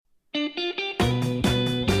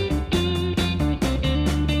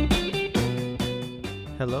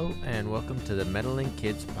Hello and welcome to the Meddling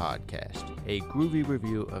Kids Podcast, a groovy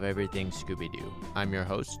review of everything Scooby-Doo. I'm your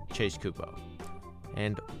host, Chase Kupo.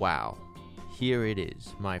 And wow, here it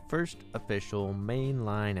is, my first official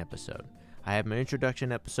mainline episode. I have my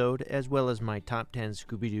introduction episode as well as my top 10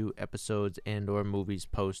 Scooby-Doo episodes and or movies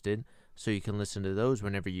posted, so you can listen to those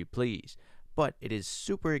whenever you please. But it is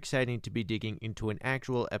super exciting to be digging into an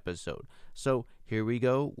actual episode, so here we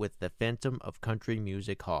go with The Phantom of Country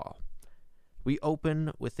Music Hall. We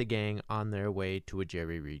open with the gang on their way to a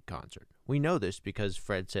Jerry Reed concert. We know this because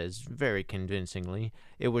Fred says very convincingly,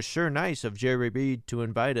 "It was sure nice of Jerry Reed to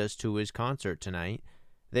invite us to his concert tonight."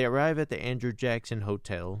 They arrive at the Andrew Jackson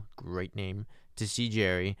Hotel, great name, to see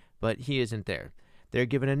Jerry, but he isn't there. They're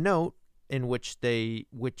given a note in which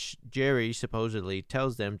Jerry supposedly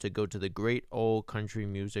tells them to go to the Great Old Country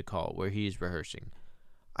Music Hall where he is rehearsing.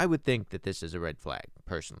 I would think that this is a red flag,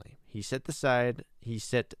 personally. He set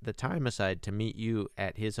the time aside to meet you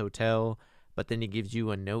at his hotel, but then he gives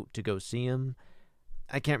you a note to go see him.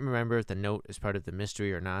 I can't remember if the note is part of the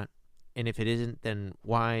mystery or not, and if it isn't, then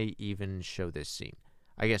why even show this scene?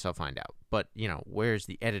 I guess I'll find out. But, where's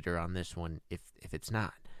the editor on this one if it's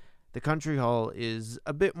not? The country hall is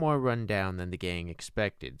a bit more run down than the gang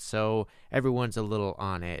expected, so everyone's a little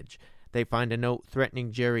on edge. They find a note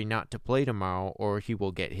threatening Jerry not to play tomorrow or he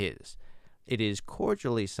will get his. It is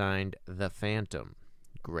cordially signed, The Phantom.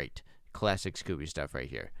 Great. Classic Scooby stuff right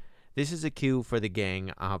here. This is a cue for the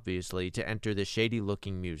gang, obviously, to enter the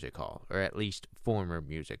shady-looking music hall, or at least former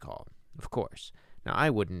music hall. Of course. Now, I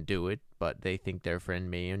wouldn't do it, but they think their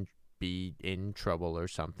friend may be in trouble or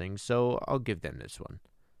something, so I'll give them this one.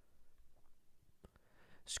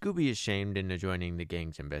 Scooby is shamed into joining the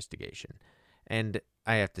gang's investigation. And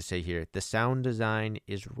I have to say here, the sound design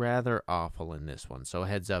is rather awful in this one, so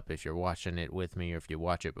heads up if you're watching it with me or if you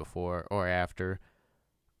watch it before or after.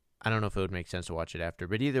 I don't know if it would make sense to watch it after,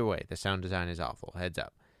 but either way, the sound design is awful, heads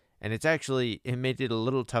up. And it made it a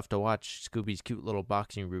little tough to watch Scooby's cute little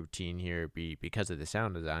boxing routine here because of the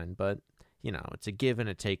sound design, but, it's a give and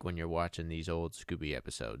a take when you're watching these old Scooby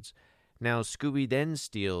episodes. Now, Scooby then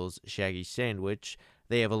steals Shaggy's sandwich.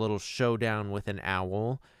 They have a little showdown with an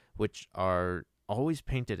owl, which are always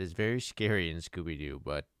painted as very scary in Scooby-Doo,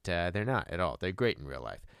 but they're not at all. They're great in real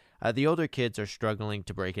life. The older kids are struggling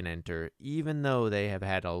to break and enter, even though they have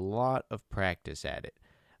had a lot of practice at it.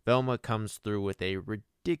 Velma comes through with a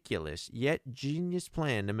ridiculous yet genius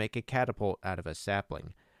plan to make a catapult out of a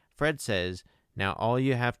sapling. Fred says, "Now all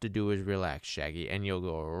you have to do is relax, Shaggy, and you'll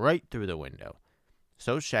go right through the window."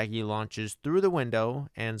 So Shaggy launches through the window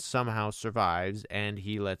and somehow survives, and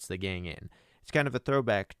he lets the gang in. It's kind of a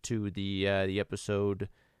throwback to the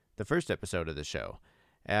first episode of the show.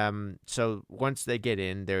 So once they get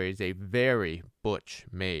in, there is a very butch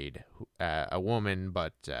maid, a woman,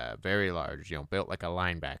 but very large, built like a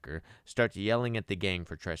linebacker, starts yelling at the gang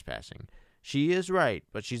for trespassing. She is right,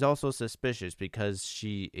 but she's also suspicious because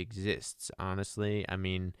she exists, honestly. I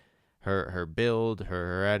mean, her build,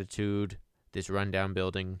 her attitude, this rundown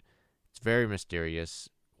building, it's very mysterious,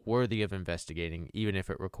 worthy of investigating, even if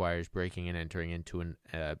it requires breaking and entering into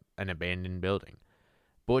an abandoned building.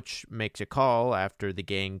 Butch makes a call after the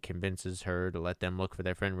gang convinces her to let them look for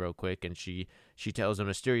their friend real quick, and she tells a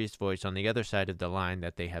mysterious voice on the other side of the line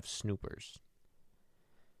that they have snoopers.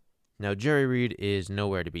 Now, Jerry Reed is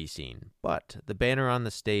nowhere to be seen, but the banner on the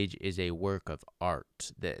stage is a work of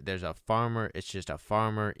art. There's a farmer, it's just a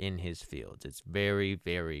farmer in his fields. It's very,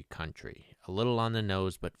 very country. A little on the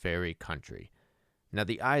nose, but very country. Now,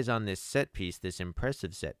 the eyes on this set piece, this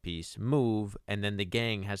impressive set piece, move, and then the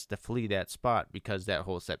gang has to flee that spot because that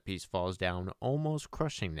whole set piece falls down, almost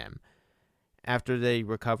crushing them. As they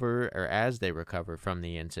recover from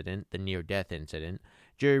the incident, the near-death incident,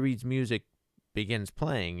 Jerry Reed's music begins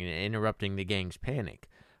playing, interrupting the gang's panic.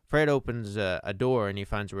 Fred opens a door, and he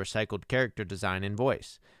finds a recycled character design and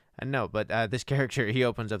voice. This character, he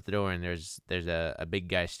opens up the door, and there's a big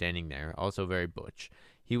guy standing there, also very butch.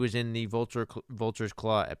 He was in the Vulture's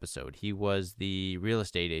Claw episode. He was the real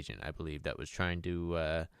estate agent, I believe, that was trying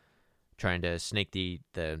to snake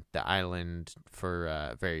the island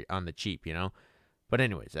for very on the cheap, But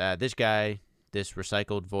anyways, this guy, this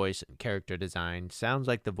recycled voice and character design sounds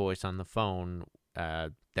like the voice on the phone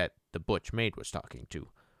that the butch maid was talking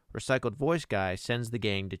to. Recycled voice guy sends the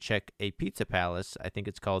gang to check a pizza palace. I think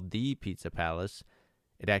it's called the Pizza Palace.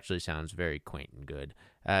 It actually sounds very quaint and good.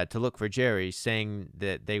 To look for Jerry, saying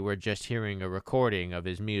that they were just hearing a recording of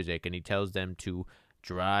his music, and he tells them to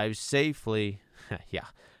drive safely.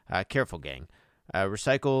 Careful, gang.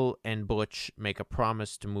 Recycle and Butch make a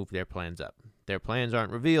promise to move their plans up. Their plans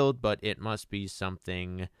aren't revealed, but it must be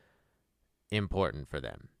something important for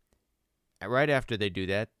them. Right after they do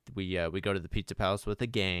that, we go to the Pizza Palace with a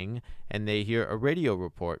gang, and they hear a radio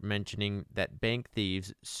report mentioning that bank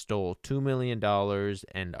thieves stole $2 million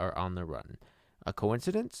and are on the run. A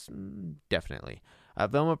coincidence? Definitely.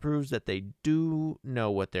 Velma proves that they do know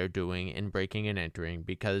what they're doing in breaking and entering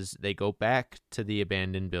because they go back to the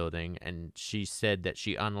abandoned building, and she said that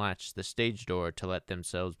she unlatched the stage door to let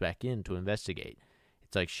themselves back in to investigate.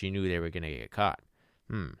 It's like she knew they were going to get caught.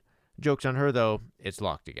 Joke's on her, though. It's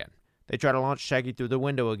locked again. They try to launch Shaggy through the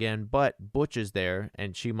window again, but Butch is there,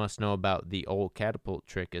 and she must know about the old catapult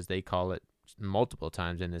trick, as they call it multiple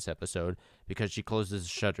times in this episode, because she closes the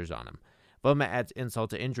shutters on him. Velma adds insult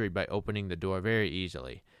to injury by opening the door very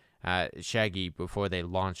easily. Shaggy, before they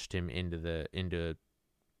launched him into the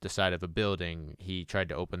side of a building, he tried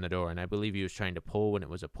to open the door, and I believe he was trying to pull when it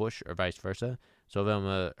was a push, or vice versa. So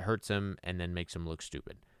Velma hurts him and then makes him look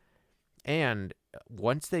stupid. And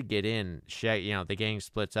once they get in, the gang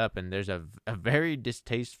splits up, and there's a very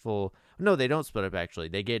distasteful... No, they don't split up, actually.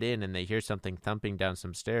 They get in, and they hear something thumping down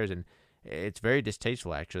some stairs, and it's very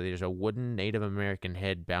distasteful, actually. There's a wooden Native American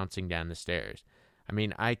head bouncing down the stairs. I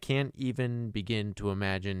mean, I can't even begin to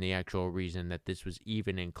imagine the actual reason that this was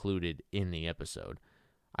even included in the episode.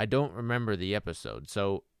 I don't remember the episode,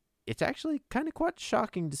 so it's actually kind of quite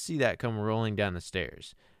shocking to see that come rolling down the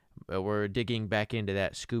stairs. But we're digging back into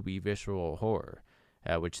that Scooby visceral horror,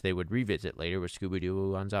 which they would revisit later with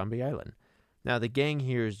Scooby-Doo on Zombie Island. Now, the gang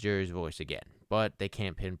hears Jerry's voice again, but they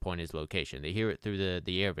can't pinpoint his location. They hear it through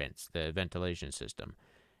the air vents, the ventilation system.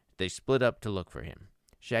 They split up to look for him.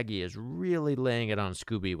 Shaggy is really laying it on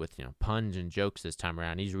Scooby with puns and jokes this time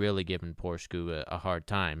around. He's really giving poor Scooby a hard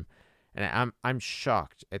time. And I'm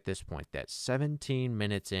shocked at this point that 17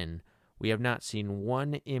 minutes in, we have not seen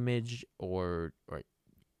one image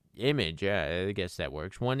image, yeah, I guess that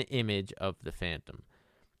works. One image of the Phantom.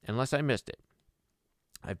 Unless I missed it.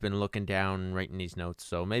 I've been looking down, writing these notes,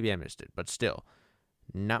 so maybe I missed it. But still,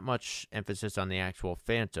 not much emphasis on the actual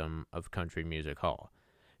Phantom of Country Music Hall.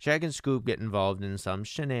 Shag and Scoob get involved in some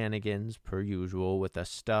shenanigans, per usual, with a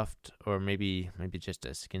stuffed, or maybe just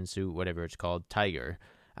a skin suit, whatever it's called, tiger.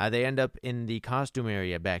 They end up in the costume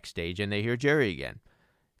area backstage, and they hear Jerry again.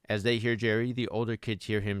 As they hear Jerry, the older kids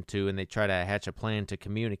hear him too, and they try to hatch a plan to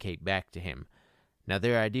communicate back to him. Now,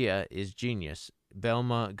 their idea is genius.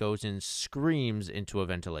 Velma goes and screams into a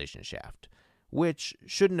ventilation shaft, which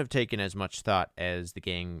shouldn't have taken as much thought as the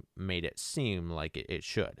gang made it seem like it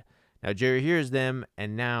should. Now, Jerry hears them,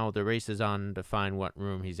 and now the race is on to find what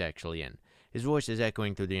room he's actually in. His voice is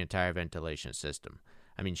echoing through the entire ventilation system.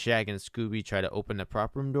 I mean, Shag and Scooby try to open the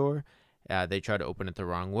prop room door. They try to open it the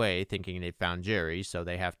wrong way, thinking they found Jerry, so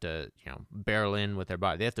they have to, barrel in with their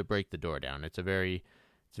body. They have to break the door down. It's a very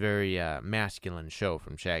masculine show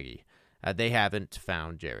from Shaggy. They haven't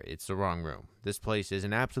found Jerry. It's the wrong room. This place is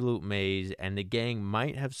an absolute maze, and the gang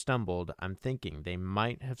might have stumbled. I'm thinking they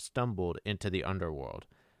might have stumbled into the underworld.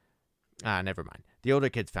 Never mind. The older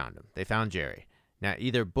kids found him. They found Jerry. Now,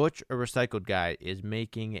 either Butch or Recycled Guy is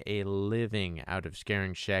making a living out of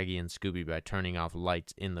scaring Shaggy and Scooby by turning off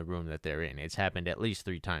lights in the room that they're in. It's happened at least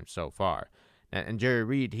 3 times so far. And Jerry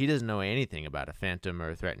Reed, he doesn't know anything about a phantom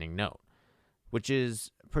or a threatening note, which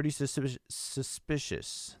is pretty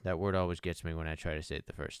suspicious. That word always gets me when I try to say it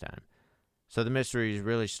the first time. So the mystery is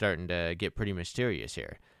really starting to get pretty mysterious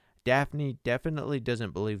here. Daphne definitely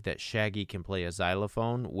doesn't believe that Shaggy can play a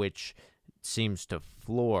xylophone, which seems to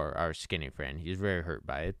floor our skinny friend. He's very hurt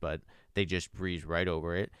by it, but they just breeze right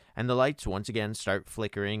over it. And the lights once again start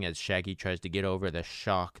flickering as Shaggy tries to get over the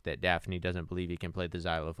shock that Daphne doesn't believe he can play the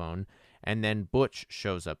xylophone. And then Butch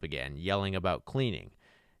shows up again, yelling about cleaning.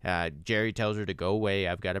 Jerry tells her to go away,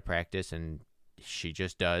 I've got to practice, and she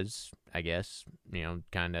just does, I guess.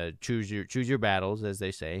 Kind of choose your battles, as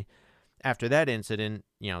they say. After that incident,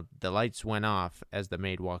 the lights went off as the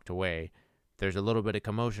maid walked away. There's a little bit of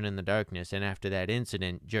commotion in the darkness, and after that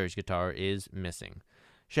incident, Jerry's guitar is missing.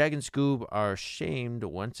 Shag and Scoob are shamed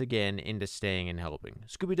once again into staying and helping.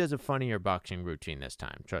 Scooby does a funnier boxing routine this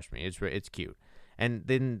time. Trust me, it's cute. And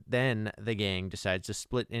then the gang decides to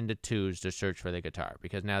split into twos to search for the guitar,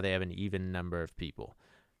 because now they have an even number of people,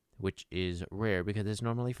 which is rare because it's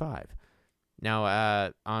normally 5.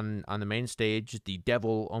 Now, on the main stage, the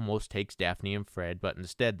devil almost takes Daphne and Fred, but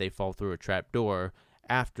instead they fall through a trap door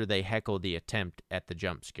after they heckle the attempt at the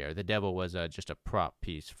jump scare. The devil was just a prop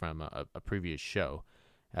piece from a previous show.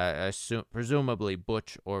 Presumably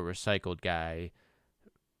Butch or Recycled Guy,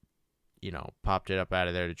 popped it up out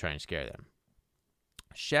of there to try and scare them.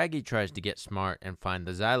 Shaggy tries to get smart and find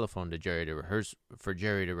the xylophone for Jerry to rehearse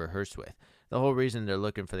with. The whole reason they're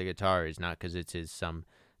looking for the guitar is not because it's some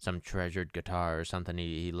some treasured guitar or something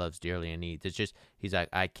he loves dearly and needs. It's just, he's like,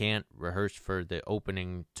 I can't rehearse for the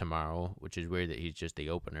opening tomorrow, which is weird that he's just the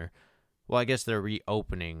opener. Well, I guess they're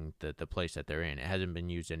reopening the place that they're in. It hasn't been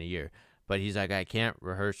used in a year. But he's like, I can't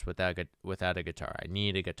rehearse without a guitar. I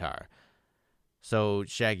need a guitar. So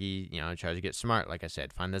Shaggy, tries to get smart, like I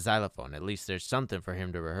said, find the xylophone. At least there's something for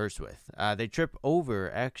him to rehearse with. They trip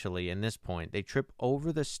over, actually, in this point, they trip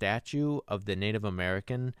over the statue of the Native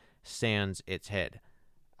American sans its head.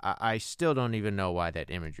 I still don't even know why that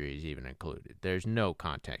imagery is even included. There's no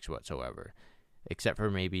context whatsoever, except for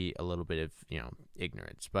maybe a little bit of,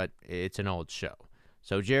 ignorance. But it's an old show.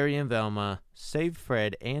 So Jerry and Velma save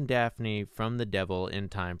Fred and Daphne from the devil in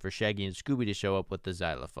time for Shaggy and Scooby to show up with the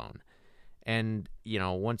xylophone. And,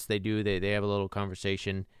 once they do, they have a little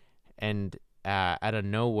conversation. And out of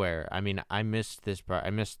nowhere, I missed this part. I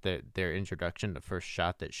missed their introduction, the first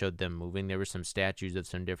shot that showed them moving. There were some statues of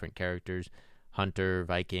some different characters, Hunter,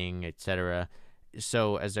 Viking, etc.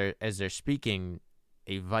 So as they're speaking,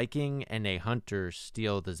 a Viking and a Hunter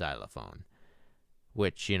steal the xylophone.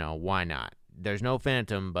 Which, why not? There's no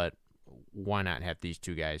Phantom, but why not have these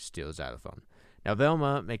two guys steal the xylophone? Now,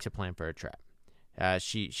 Velma makes a plan for a trap.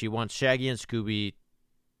 She wants Shaggy and Scooby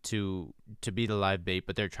to be the live bait,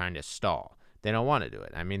 but they're trying to stall. They don't want to do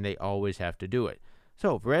it. They always have to do it.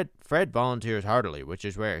 So Fred volunteers heartily, which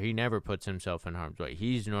is rare. He never puts himself in harm's way.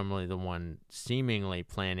 He's normally the one seemingly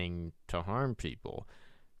planning to harm people.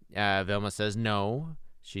 Velma says no.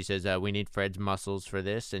 She says, we need Fred's muscles for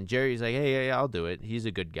this. And Jerry's like, hey, I'll do it. He's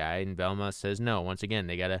a good guy. And Velma says no. Once again,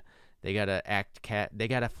 they gotta they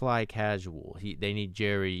gotta fly casual. They need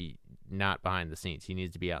Jerry not behind the scenes. He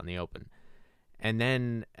needs to be out in the open. And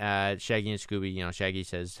then Shaggy and Scooby, Shaggy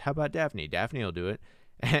says, how about Daphne? Daphne will do it.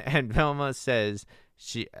 And Velma says,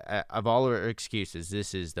 of all her excuses,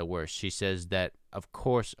 this is the worst. She says that, of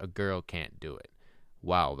course, a girl can't do it.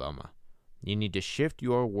 Wow, Velma. You need to shift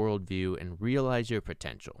your worldview and realize your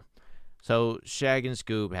potential. So Shag and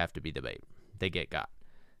Scoob have to be the bait. They get got.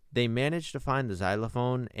 They manage to find the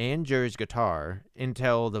xylophone and Jerry's guitar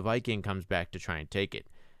until the Viking comes back to try and take it.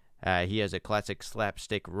 He has a classic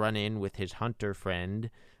slapstick run-in with his hunter friend.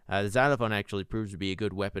 The xylophone actually proves to be a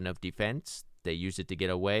good weapon of defense. They use it to get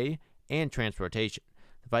away and transportation.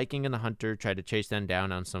 The Viking and the hunter try to chase them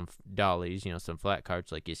down on some dollies, some flat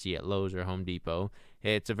carts like you see at Lowe's or Home Depot.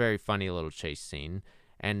 It's a very funny little chase scene.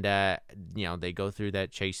 And, they go through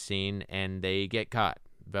that chase scene and they get caught.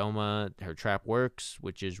 Velma, her trap works,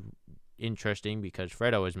 which is interesting because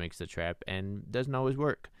Fred always makes the trap and doesn't always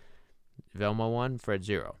work. Velma 1, Fred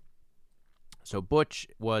 0. So Butch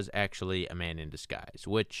was actually a man in disguise,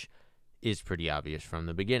 which is pretty obvious from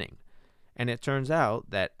the beginning. And it turns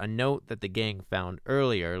out that a note that the gang found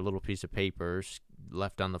earlier, a little piece of paper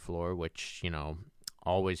left on the floor, which,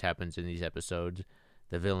 always happens in these episodes.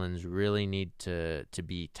 The villains really need to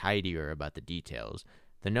be tidier about the details.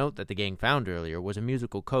 The note that the gang found earlier was a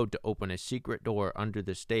musical code to open a secret door under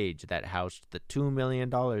the stage that housed the $2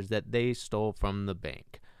 million that they stole from the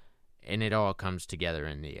bank. And it all comes together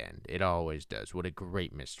in the end. It always does. What a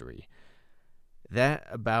great mystery. That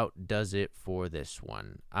about does it for this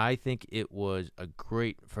one. I think it was a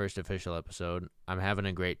great first official episode. I'm having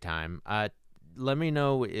a great time. Let me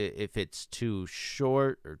know if it's too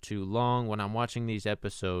short or too long. When I'm watching these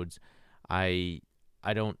episodes, I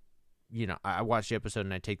don't, I watch the episode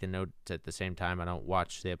and I take the notes at the same time. I don't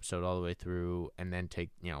watch the episode all the way through and then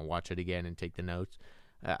watch it again and take the notes.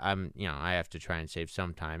 I have to try and save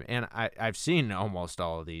some time. And I've seen almost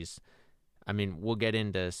all of these. We'll get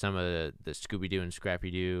into some of the Scooby-Doo and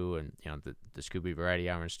Scrappy-Doo and, the Scooby Variety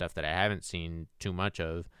Hour and stuff that I haven't seen too much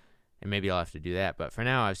of. And maybe I'll have to do that. But for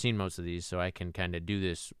now, I've seen most of these, so I can kind of do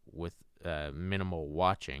this with minimal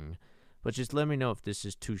watching. But just let me know if this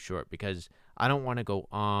is too short, because I don't want to go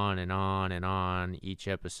on and on and on each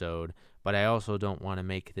episode. But I also don't want to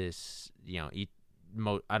make this,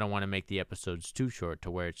 I don't want to make the episodes too short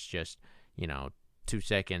to where it's just, 2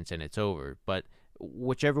 seconds and it's over. But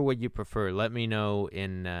whichever way you prefer, let me know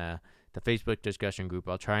in the Facebook discussion group.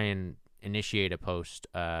 I'll try and initiate a post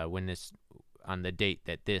on the date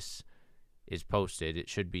that this is posted. It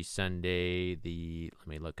should be Sunday let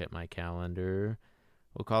me look at my calendar.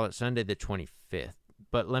 We'll call it Sunday the 25th.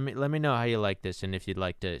 But let me know how you like this and if you'd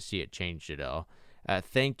like to see it changed at all.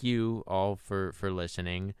 Thank you all for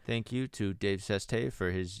listening. Thank you to Dave Seste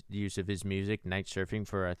for his use of his music, Night Surfing,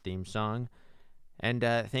 for our theme song. And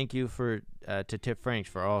thank you to Tiff Franks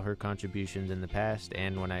for all her contributions in the past.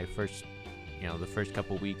 And when I first, the first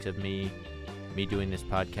couple weeks of me doing this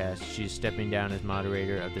podcast, she's stepping down as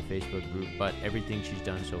moderator of the Facebook group. But everything she's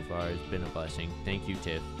done so far has been a blessing. Thank you,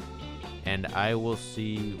 Tiff. And I will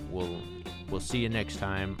see, we'll see you next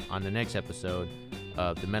time on the next episode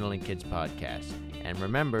of the Meddling Kids podcast. And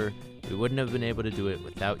remember, we wouldn't have been able to do it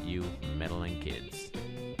without you, Meddling Kids.